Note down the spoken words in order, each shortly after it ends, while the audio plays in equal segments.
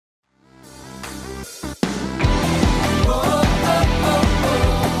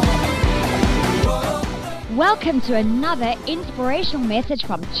Welcome to another inspirational message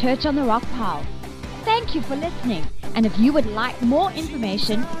from Church on the Rock Pile. Thank you for listening, and if you would like more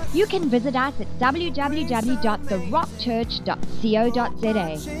information, you can visit us at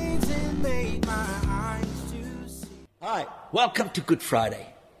www.therockchurch.co.za. Hi, welcome to Good Friday.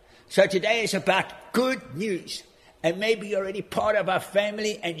 So today is about good news, and maybe you're already part of our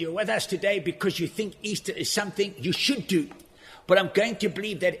family and you're with us today because you think Easter is something you should do. But I'm going to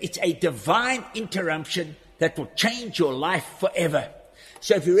believe that it's a divine interruption that will change your life forever.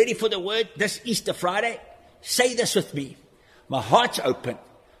 So if you're ready for the word this Easter Friday, say this with me. My heart's open,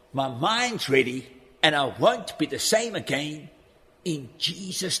 my mind's ready, and I won't be the same again in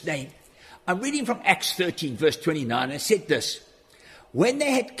Jesus' name. I'm reading from Acts 13, verse 29, and it said this. When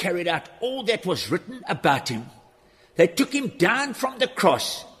they had carried out all that was written about him, they took him down from the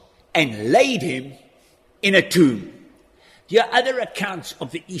cross and laid him in a tomb. There are other accounts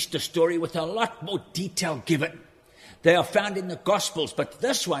of the Easter story with a lot more detail given. They are found in the Gospels, but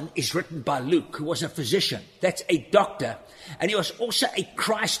this one is written by Luke, who was a physician. That's a doctor. And he was also a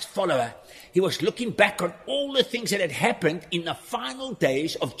Christ follower. He was looking back on all the things that had happened in the final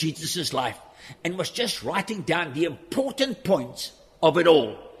days of Jesus' life and was just writing down the important points of it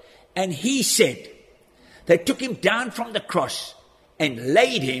all. And he said, they took him down from the cross and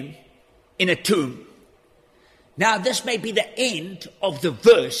laid him in a tomb. Now, this may be the end of the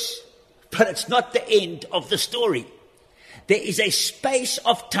verse, but it's not the end of the story. There is a space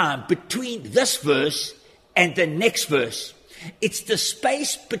of time between this verse and the next verse. It's the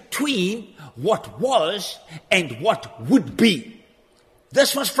space between what was and what would be.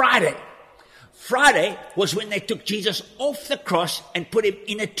 This was Friday. Friday was when they took Jesus off the cross and put him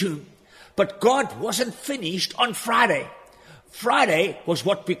in a tomb. But God wasn't finished on Friday. Friday was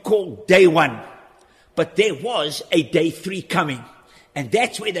what we call day one. But there was a day 3 coming. And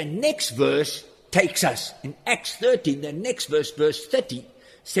that's where the next verse takes us. In Acts 13, the next verse, verse 30,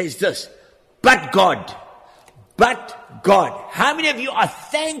 says this. But God. How many of you are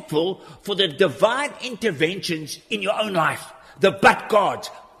thankful for the divine interventions in your own life? The but God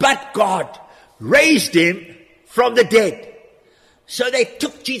raised him from the dead. So they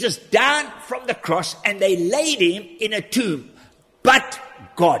took Jesus down from the cross and they laid him in a tomb. But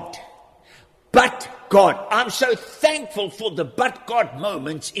God. I'm so thankful for the but God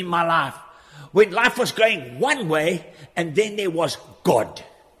moments in my life. When life was going one way and then there was God.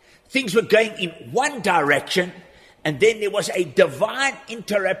 Things were going in one direction and then there was a divine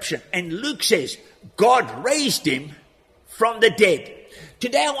interruption. And Luke says, God raised him from the dead.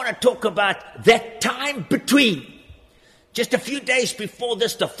 Today I want to talk about that time between. Just a few days before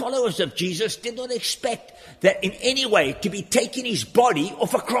this, the followers of Jesus did not expect that in any way to be taking his body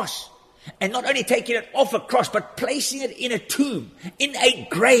off a cross. And not only taking it off a cross, but placing it in a tomb, in a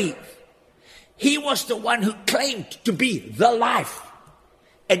grave. He was the one who claimed to be the life.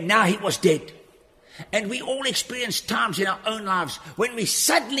 And now he was dead. And we all experience times in our own lives when we're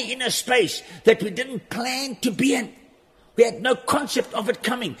suddenly in a space that we didn't plan to be in. We had no concept of it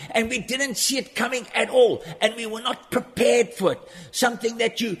coming, and we didn't see it coming at all, and we were not prepared for it. Something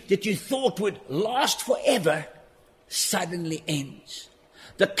that you thought would last forever suddenly ends.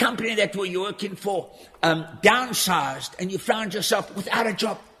 The company that you were working for downsized, and you found yourself without a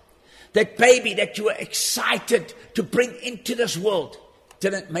job. That baby that you were excited to bring into this world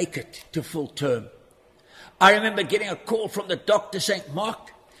didn't make it to full term. I remember getting a call from the doctor saying,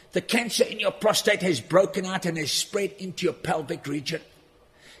 Mark, the cancer in your prostate has broken out and has spread into your pelvic region.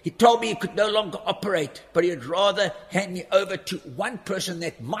 He told me he could no longer operate, but he'd rather hand me over to one person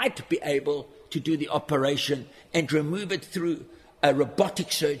that might be able to do the operation and remove it through a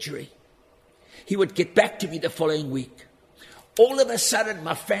robotic surgery. He would get back to me the following week. All of a sudden,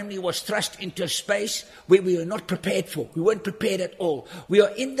 my family was thrust into a space where we were not prepared for. We weren't prepared at all. We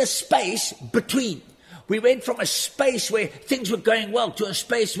are in the space between. We went from a space where things were going well to a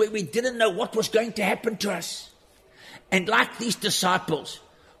space where we didn't know what was going to happen to us. And like these disciples,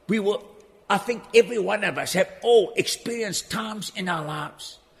 I think every one of us have all experienced times in our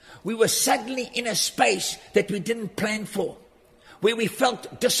lives. We were suddenly in a space that we didn't plan for, where we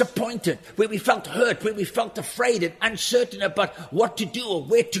felt disappointed, where we felt hurt, where we felt afraid and uncertain about what to do or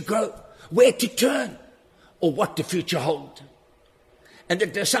where to go, where to turn, or what the future holds. And the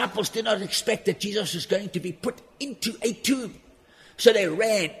disciples did not expect that Jesus was going to be put into a tomb. So they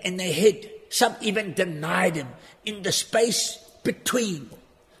ran and they hid. Some even denied him in the space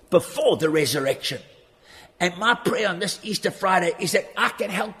before the resurrection. And my prayer on this Easter Friday is that I can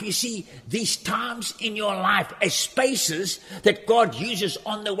help you see these times in your life as spaces that God uses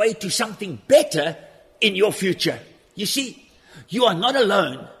on the way to something better in your future. You see, you are not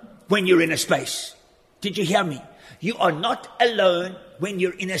alone when you're in a space. Did you hear me? You are not alone when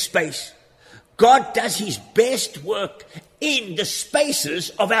you're in a space. God does his best work in the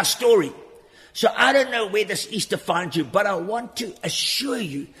spaces of our story. So I don't know where this Easter finds you, but I want to assure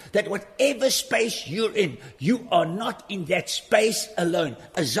you that whatever space you're in, you are not in that space alone.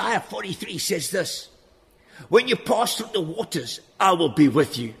 Isaiah 43 says this: when you pass through the waters, I will be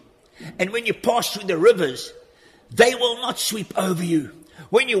with you. And when you pass through the rivers, they will not sweep over you.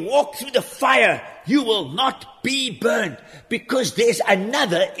 When you walk through the fire, you will not be burned, because there's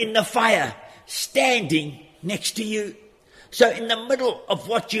another in the fire standing next to you. So in the middle of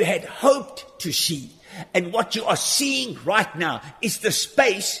what you had hoped to see and what you are seeing right now is the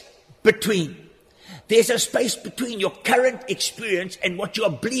space between. There's a space between your current experience and what you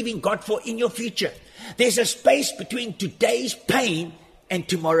are believing God for in your future. There's a space between today's pain and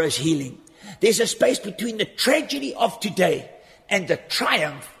tomorrow's healing. There's a space between the tragedy of today and the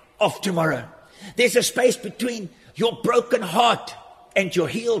triumph of tomorrow. There's a space between your broken heart and your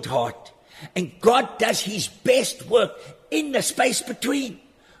healed heart. And God does his best work in the space between.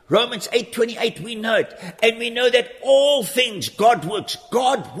 Romans 8:28, we know it. And we know that all things God works.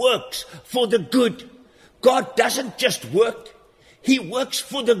 God works for the good. God doesn't just work. He works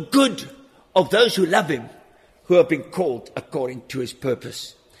for the good of those who love him, who have been called according to his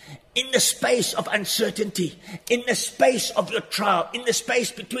purpose. In the space of uncertainty, in the space of your trial, in the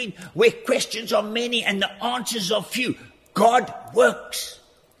space between where questions are many and the answers are few, God works.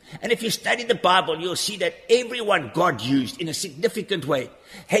 And if you study the Bible, you'll see that everyone God used in a significant way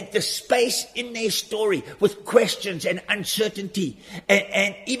had the space in their story with questions and uncertainty,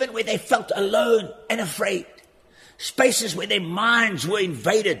 and even where they felt alone and afraid. Spaces where their minds were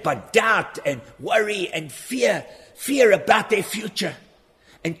invaded by doubt and worry and fear about their future.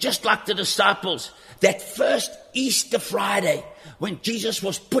 And just like the disciples, that first Easter Friday when Jesus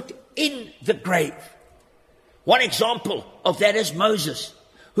was put in the grave, one example of that is Moses,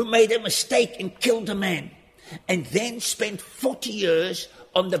 who made a mistake and killed a man, and then spent 40 years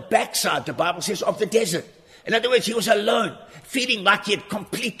on the backside, the Bible says, of the desert. In other words, he was alone, feeling like he had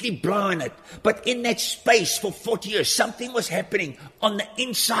completely blown it. But in that space for 40 years, something was happening on the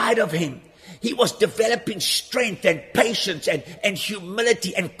inside of him. He was developing strength and patience and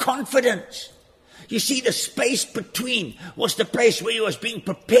humility and confidence. You see, the space between was the place where he was being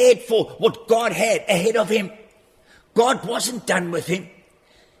prepared for what God had ahead of him. God wasn't done with him.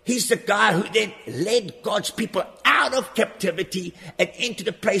 He's the guy who then led God's people out of captivity and into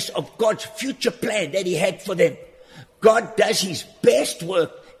the place of God's future plan that he had for them. God does his best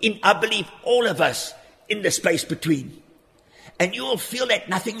work in, I believe, all of us in the space between. And you will feel that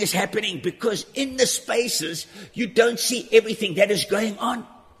nothing is happening because in the spaces, you don't see everything that is going on.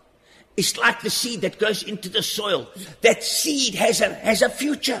 It's like the seed that goes into the soil. That seed has a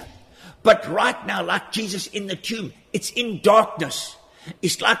future. But right now, like Jesus in the tomb, it's in darkness.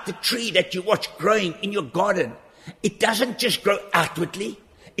 It's like the tree that you watch growing in your garden. It doesn't just grow outwardly.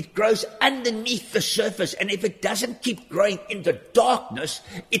 It grows underneath the surface. And if it doesn't keep growing in the darkness,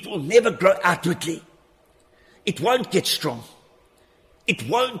 it will never grow outwardly. It won't get strong. It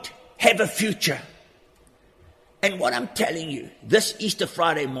won't have a future. And what I'm telling you this Easter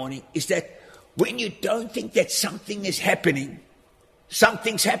Friday morning is that when you don't think that something is happening,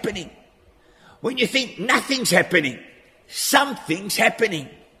 something's happening. When you think nothing's happening, something's happening.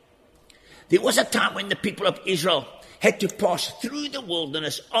 There was a time when the people of Israel had to pass through the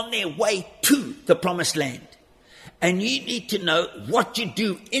wilderness on their way to the promised land. And you need to know what you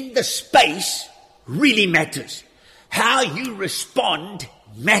do in the space really matters. How you respond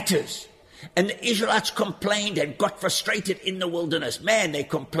matters. And the Israelites complained and got frustrated in the wilderness. Man, they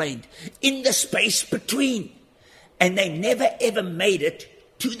complained in the space between. And they never ever made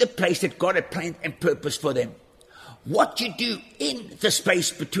it to the place that God had planned and purposed for them. What you do in the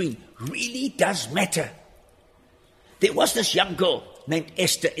space between really does matter. There was this young girl named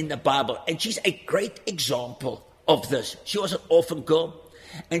Esther in the Bible, and she's a great example of this. She was an orphan girl,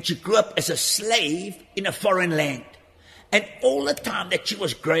 and she grew up as a slave in a foreign land. And all the time that she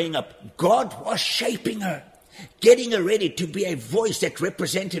was growing up, God was shaping her, getting her ready to be a voice that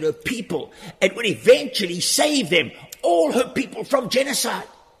represented her people and would eventually save them, all her people, from genocide.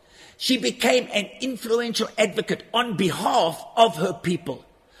 She became an influential advocate on behalf of her people.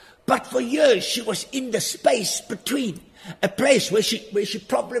 But for years, she was in the space between, a place where she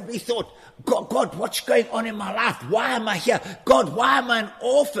probably thought, God, what's going on in my life? Why am I here? God, why am I an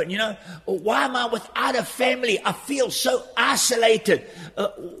orphan? Or why am I without a family? I feel so isolated.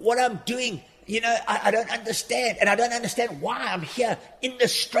 What I'm doing, I don't understand. And I don't understand why I'm here in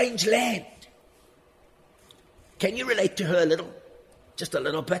this strange land. Can you relate to her a little? Just a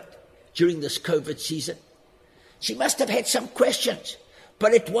little bit? during this COVID season. She must have had some questions,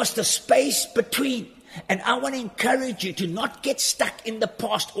 but it was the space between. And I want to encourage you to not get stuck in the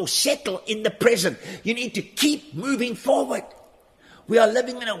past or settle in the present. You need to keep moving forward. We are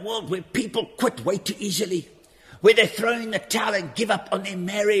living in a world where people quit way too easily, where they throw in the towel and give up on their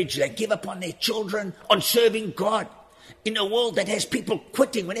marriage, they give up on their children, on serving God. In a world that has people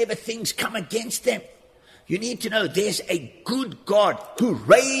quitting whenever things come against them. You need to know there's a good God who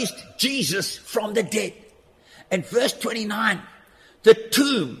raised Jesus from the dead. And verse 29, the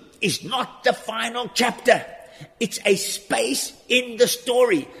tomb is not the final chapter. It's a space in the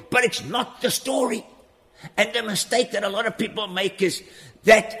story, but it's not the story. And the mistake that a lot of people make is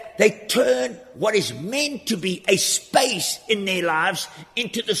that they turn what is meant to be a space in their lives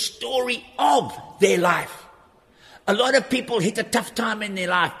into the story of their life. A lot of people hit a tough time in their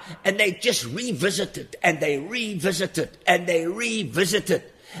life and they just revisit it and they revisit it and they revisit it.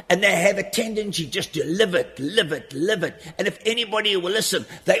 And they have a tendency just to live it. And if anybody will listen,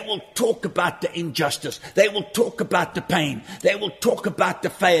 they will talk about the injustice. They will talk about the pain. They will talk about the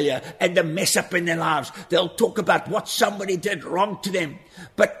failure and the mess up in their lives. They'll talk about what somebody did wrong to them.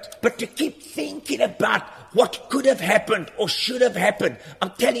 But to keep thinking about what could have happened or should have happened,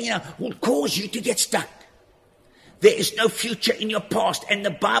 I'm telling you now, will cause you to get stuck. There is no future in your past. And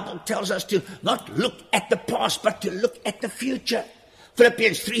the Bible tells us to not look at the past, but to look at the future.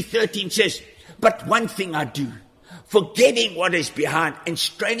 Philippians 3:13 says, but one thing I do, forgetting what is behind and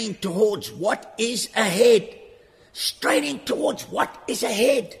straining towards what is ahead. Straining towards what is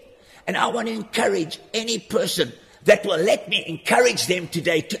ahead. And I want to encourage any person that will let me encourage them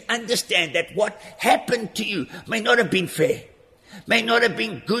today to understand that what happened to you may not have been fair, may not have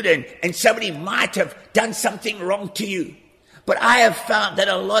been good, and somebody might have done something wrong to you. But I have found that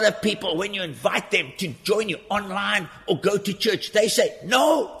a lot of people, when you invite them to join you online or go to church, they say,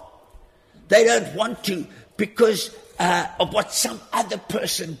 no, they don't want to because of what some other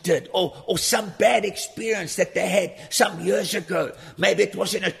person did or some bad experience that they had some years ago. Maybe it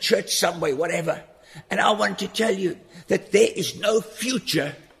was in a church somewhere, whatever. And I want to tell you that there is no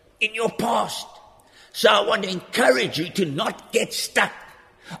future in your past. So I want to encourage you to not get stuck.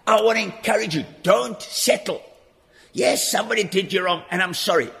 I want to encourage you, don't settle. Yes, somebody did you wrong, and I'm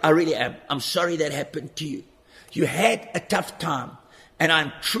sorry. I really am. I'm sorry that happened to you. You had a tough time, and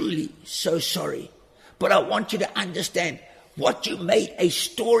I'm truly so sorry. But I want you to understand, what you made a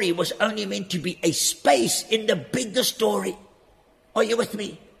story was only meant to be a space in the bigger story. Are you with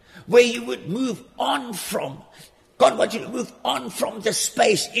me? Where you would move on from. God wants you to move on from the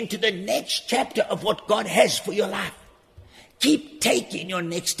space into the next chapter of what God has for your life. Keep taking your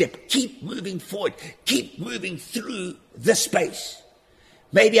next step. Keep moving forward. Keep moving through the space.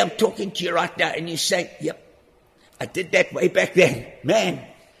 Maybe I'm talking to you right now and you're saying, yep, I did that way back then, man,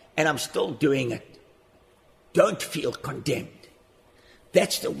 and I'm still doing it. Don't feel condemned.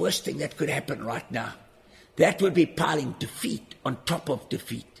 That's the worst thing that could happen right now. That would be piling defeat on top of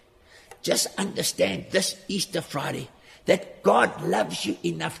defeat. Just understand this Easter Friday that God loves you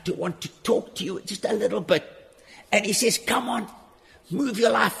enough to want to talk to you just a little bit. And he says, come on, move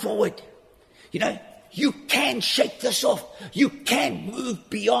your life forward. You know, you can shake this off. You can move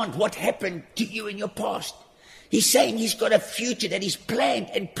beyond what happened to you in your past. He's saying he's got a future that he's planned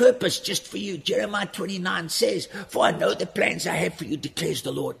and purposed just for you. Jeremiah 29 says, for I know the plans I have for you, declares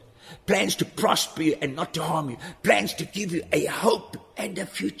the Lord. Plans to prosper you and not to harm you. Plans to give you a hope and a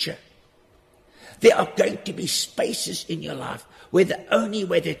future. There are going to be spaces in your life where the only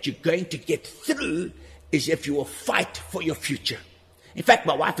way that you're going to get through is if you will fight for your future. In fact,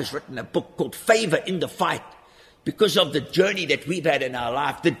 my wife has written a book called Favor in the Fight because of the journey that we've had in our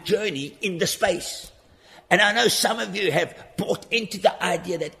life, the journey in the space. And I know some of you have bought into the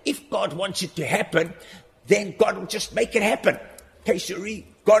idea that if God wants it to happen, then God will just make it happen. Okay, Cherie,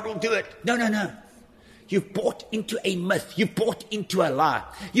 God will do it. No. You've bought into a myth. You've bought into a lie.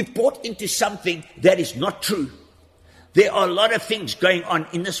 You've bought into something that is not true. There are a lot of things going on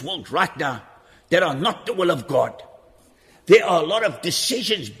in this world right now that are not the will of God. There are a lot of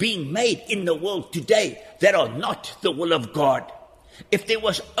decisions being made in the world today that are not the will of God. If there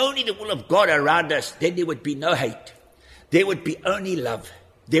was only the will of God around us, then there would be no hate. There would be only love.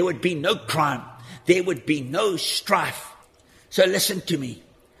 There would be no crime. There would be no strife. So listen to me.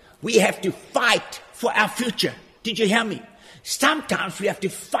 We have to fight for our future. Did you hear me? Sometimes we have to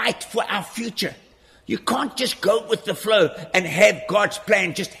fight for our future. You can't just go with the flow and have God's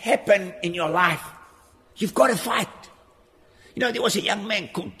plan just happen in your life. You've got to fight. You know, there was a young man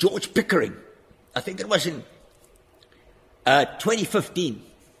called George Pickering. I think it was in 2015,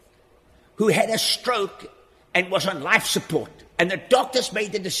 who had a stroke and was on life support. And the doctors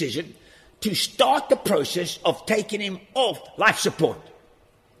made the decision to start the process of taking him off life support.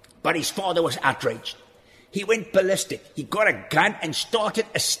 But his father was outraged. He went ballistic. He got a gun and started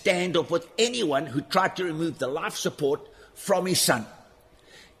a standoff with anyone who tried to remove the life support from his son.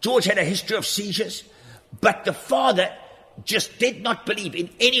 George had a history of seizures, but the father just did not believe in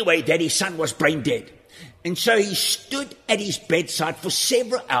any way that his son was brain dead. And so he stood at his bedside for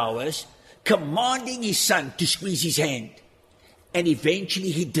several hours, commanding his son to squeeze his hand. And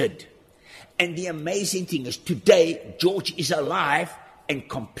eventually he did. And the amazing thing is, today, George is alive and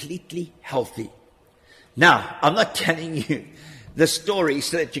completely healthy. Now, I'm not telling you the story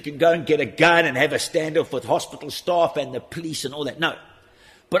so that you can go and get a gun and have a standoff with hospital staff and the police and all that. No.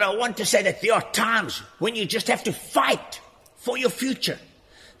 But I want to say that there are times when you just have to fight for your future.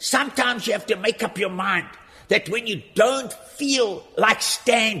 Sometimes you have to make up your mind that when you don't feel like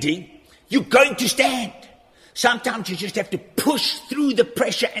standing, you're going to stand. Sometimes you just have to push through the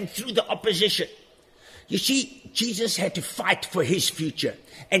pressure and through the opposition. You see, Jesus had to fight for his future,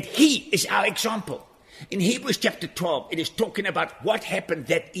 and he is our example. In Hebrews chapter 12, it is talking about what happened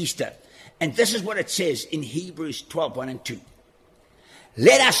that Easter. And this is what it says in Hebrews 12, 1 and 2.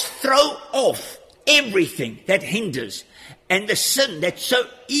 Let us throw off everything that hinders and the sin that so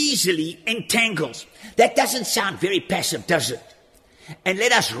easily entangles. That doesn't sound very passive, does it? And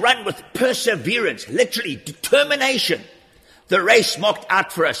let us run with perseverance, literally determination, the race marked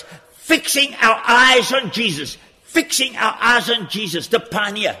out for us, fixing our eyes on Jesus, the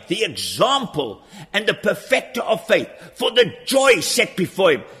pioneer, the example, and the perfecter of faith, for the joy set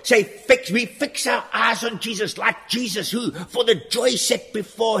before him. We fix our eyes on Jesus, like Jesus, who, for the joy set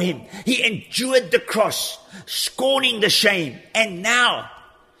before him, he endured the cross, scorning the shame, and now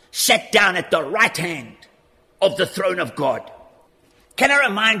sat down at the right hand of the throne of God. Can I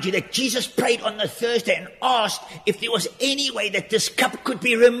remind you that Jesus prayed on the Thursday and asked if there was any way that this cup could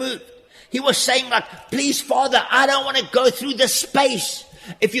be removed? He was saying, like, please, Father, I don't want to go through this space.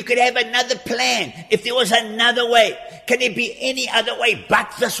 If you could have another plan, if there was another way, can there be any other way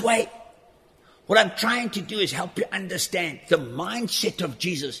but this way? What I'm trying to do is help you understand the mindset of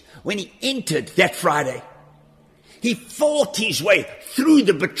Jesus when he entered that Friday. He fought his way through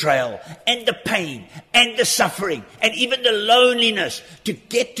the betrayal and the pain and the suffering and even the loneliness to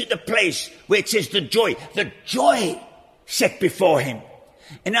get to the place where it says the joy set before him.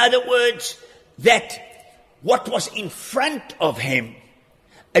 In other words, that what was in front of him,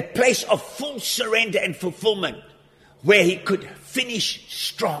 a place of full surrender and fulfillment where he could finish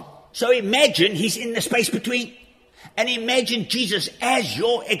strong. So imagine he's in the space between, and imagine Jesus as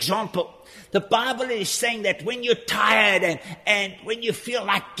your example. The Bible is saying that when you're tired and when you feel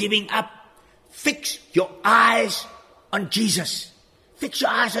like giving up, fix your eyes on Jesus. Fix your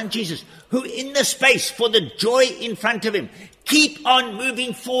eyes on Jesus, who in the space for the joy in front of him, keep on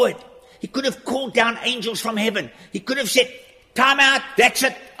moving forward. He could have called down angels from heaven. He could have said, time out, that's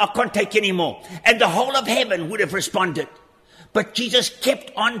it, I can't take any more. And the whole of heaven would have responded. But Jesus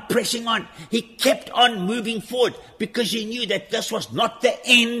kept on pressing on. He kept on moving forward because he knew that this was not the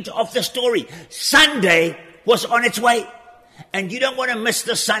end of the story. Sunday was on its way. And you don't want to miss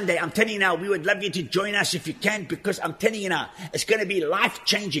this Sunday. I'm telling you now, we would love you to join us if you can, because I'm telling you now, it's going to be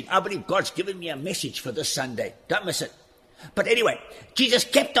life-changing. I believe God's given me a message for this Sunday. Don't miss it. But anyway, Jesus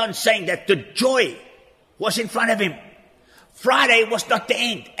kept on saying that the joy was in front of him. Friday was not the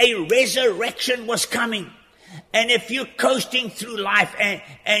end. A resurrection was coming. And if you're coasting through life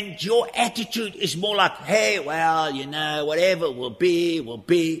and your attitude is more like, hey, well, you know, whatever will be.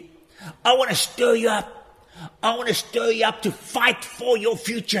 I want to stir you up. I want to stir you up to fight for your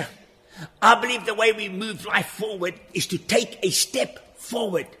future. I believe the way we move life forward is to take a step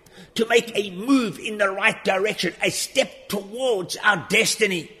forward, to make a move in the right direction, a step towards our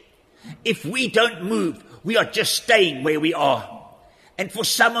destiny. If we don't move, we are just staying where we are. And for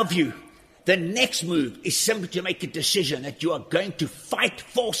some of you, the next move is simply to make a decision that you are going to fight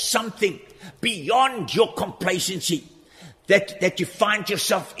for something beyond your complacency that you find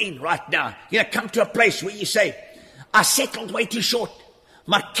yourself in right now. You know, come to a place where you say, I settled way too short.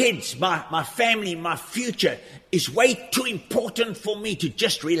 My kids, my family, my future is way too important for me to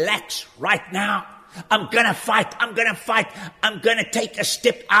just relax right now. I'm going to fight. I'm going to take a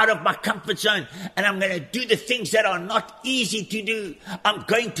step out of my comfort zone, and I'm going to do the things that are not easy to do. I'm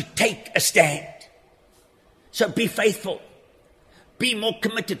going to take a stand. So be faithful. Be more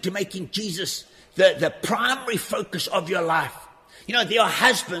committed to making Jesus the primary focus of your life. You know, there are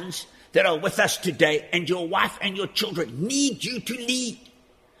husbands that are with us today, and your wife and your children need you to lead.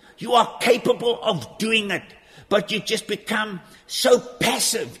 You are capable of doing it, but you just become so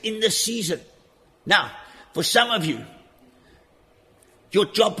passive in this season. Now, for some of you, Your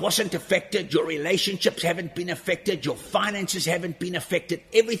job wasn't affected. Your relationships haven't been affected. Your finances haven't been affected.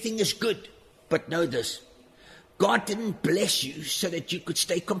 Everything is good. But know this. God didn't bless you so that you could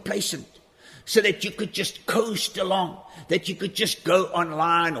stay complacent, so that you could just coast along, that you could just go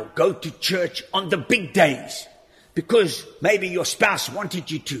online or go to church on the big days because maybe your spouse wanted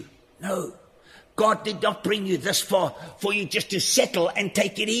you to. No, God did not bring you this far for you just to settle and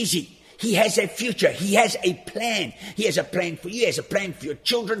take it easy. He has a future. He has a plan. He has a plan for you. He has a plan for your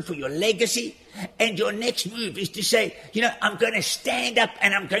children, for your legacy. And your next move is to say, I'm going to stand up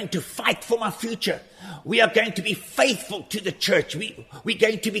and I'm going to fight for my future. We are going to be faithful to the church. We're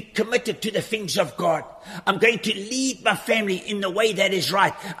going to be committed to the things of God. I'm going to lead my family in the way that is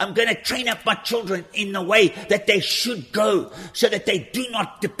right. I'm going to train up my children in the way that they should go so that they do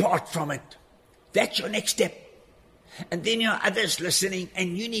not depart from it. That's your next step. And then there are others listening,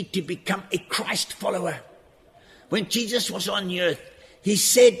 and you need to become a Christ follower. When Jesus was on the earth, he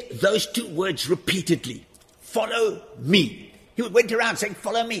said those two words repeatedly. Follow me. He went around saying,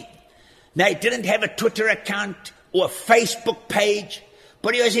 follow me. Now, he didn't have a Twitter account or a Facebook page,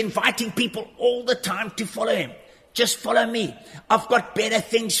 but he was inviting people all the time to follow him. Just follow me. I've got better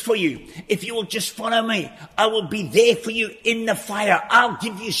things for you. If you will just follow me, I will be there for you in the fire. I'll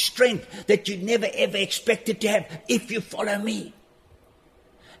give you strength that you never ever expected to have if you follow me.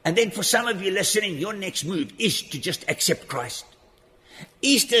 And then for some of you listening, your next move is to just accept Christ.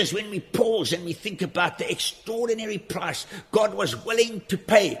 Easter is when we pause and we think about the extraordinary price God was willing to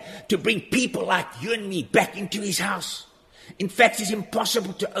pay to bring people like you and me back into his house. In fact, it's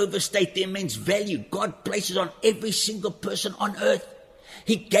impossible to overstate the immense value God places on every single person on earth.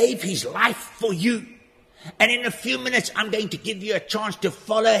 He gave his life for you. And in a few minutes, I'm going to give you a chance to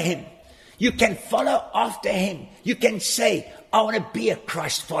follow him. You can follow after him. You can say, I want to be a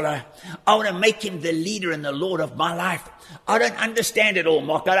Christ follower. I want to make him the leader and the Lord of my life. I don't understand it all,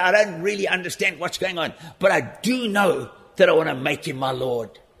 Mark. I don't really understand what's going on. But I do know that I want to make him my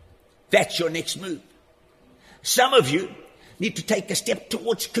Lord. That's your next move. Some of you need to take a step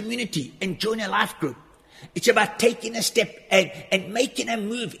towards community and join a life group. It's about taking a step and making a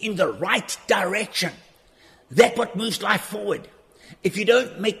move in the right direction. That's what moves life forward. If you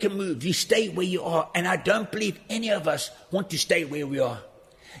don't make a move, you stay where you are. And I don't believe any of us want to stay where we are.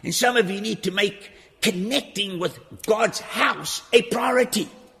 And some of you need to make connecting with God's house a priority.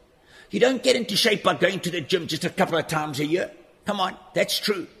 You don't get into shape by going to the gym just a couple of times a year. Come on, that's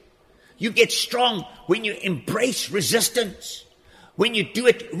true. You get strong when you embrace resistance, when you do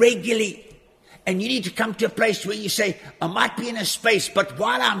it regularly. And you need to come to a place where you say, I might be in a space, but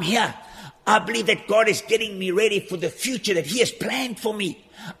while I'm here, I believe that God is getting me ready for the future that he has planned for me.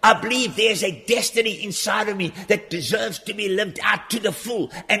 I believe there's a destiny inside of me that deserves to be lived out to the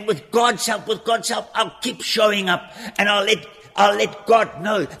full. And with God's help, I'll keep showing up, and I'll let God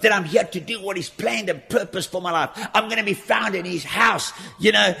know that I'm here to do what he's planned and purpose for my life. I'm going to be found in his house.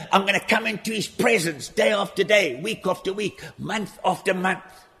 I'm going to come into his presence day after day, week after week, month after month.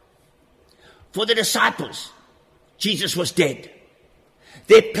 For the disciples, Jesus was dead.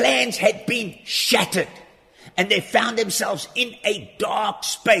 Their plans had been shattered, and they found themselves in a dark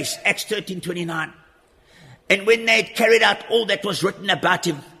space, Acts 13:29. And when they had carried out all that was written about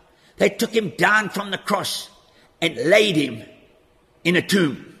him, they took him down from the cross and laid him in a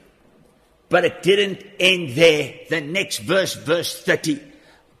tomb. But it didn't end there. The next verse, verse 30.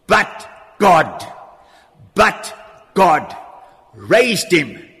 But God raised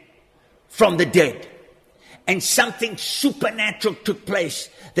him from the dead. And something supernatural took place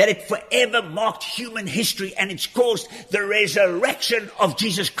that it forever marked human history, and it's caused the resurrection of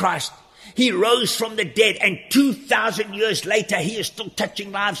Jesus Christ. He rose from the dead, and 2,000 years later, he is still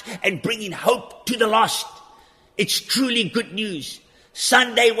touching lives and bringing hope to the lost. It's truly good news.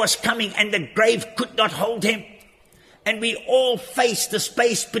 Sunday was coming, and the grave could not hold him. And we all face the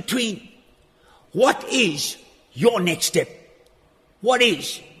space between. What is your next step? What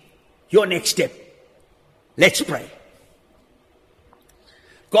is your next step? Let's pray.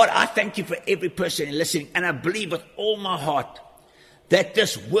 God, I thank you for every person listening, and I believe with all my heart that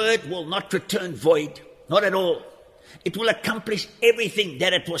this word will not return void, not at all. It will accomplish everything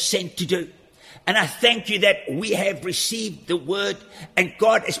that it was sent to do. And I thank you that we have received the word, and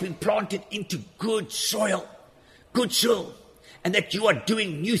God has been planted into good soil, and that you are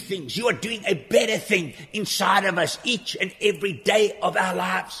doing new things. You are doing a better thing inside of us each and every day of our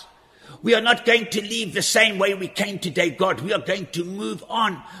lives. We are not going to leave the same way we came today, God. We are going to move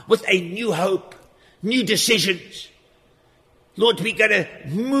on with a new hope, new decisions. Lord, we're going to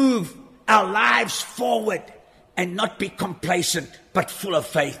move our lives forward and not be complacent, but full of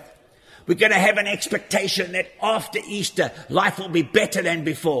faith. We're going to have an expectation that after Easter, life will be better than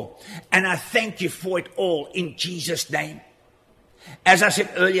before. And I thank you for it all in Jesus' name. As I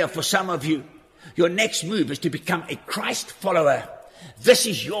said earlier, for some of you, your next move is to become a Christ follower. This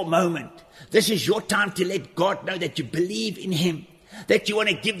is your moment. This is your time to let God know that you believe in him, that you want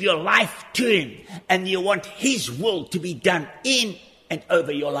to give your life to him, and you want his will to be done in and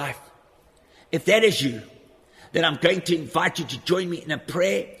over your life. If that is you, then I'm going to invite you to join me in a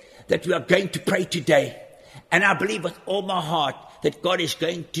prayer that we are going to pray today. And I believe with all my heart that God is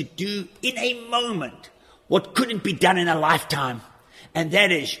going to do in a moment what couldn't be done in a lifetime. And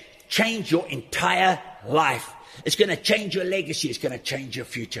that is change your entire life. It's going to change your legacy. It's going to change your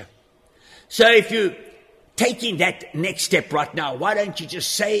future. So if you're taking that next step right now, why don't you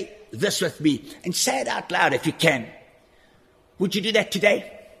just say this with me and say it out loud if you can. Would you do that today?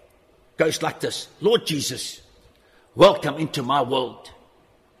 It goes like this. Lord Jesus, welcome into my world.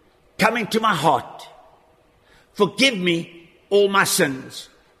 Come into my heart. Forgive me all my sins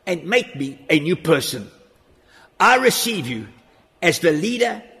and make me a new person. I receive you as the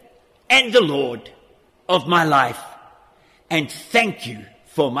leader and the Lord of my life. And thank you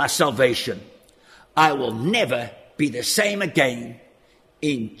for my salvation. I will never be the same again.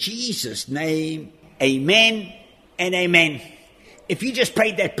 In Jesus' name, amen and amen. If you just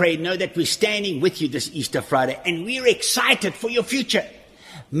prayed that prayer, know that we're standing with you this Easter Friday and we're excited for your future.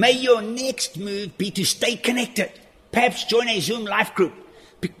 May your next move be to stay connected. Perhaps join a Zoom life group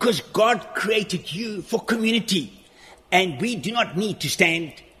because God created you for community and we do not need to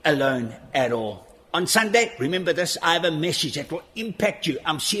stand alone at all. On Sunday, remember this, I have a message that will impact you.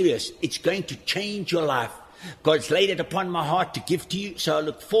 I'm serious. It's going to change your life. God's laid it upon my heart to give to you, so I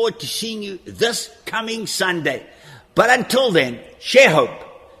look forward to seeing you this coming Sunday. But until then, share hope,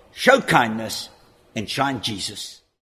 show kindness, and shine Jesus.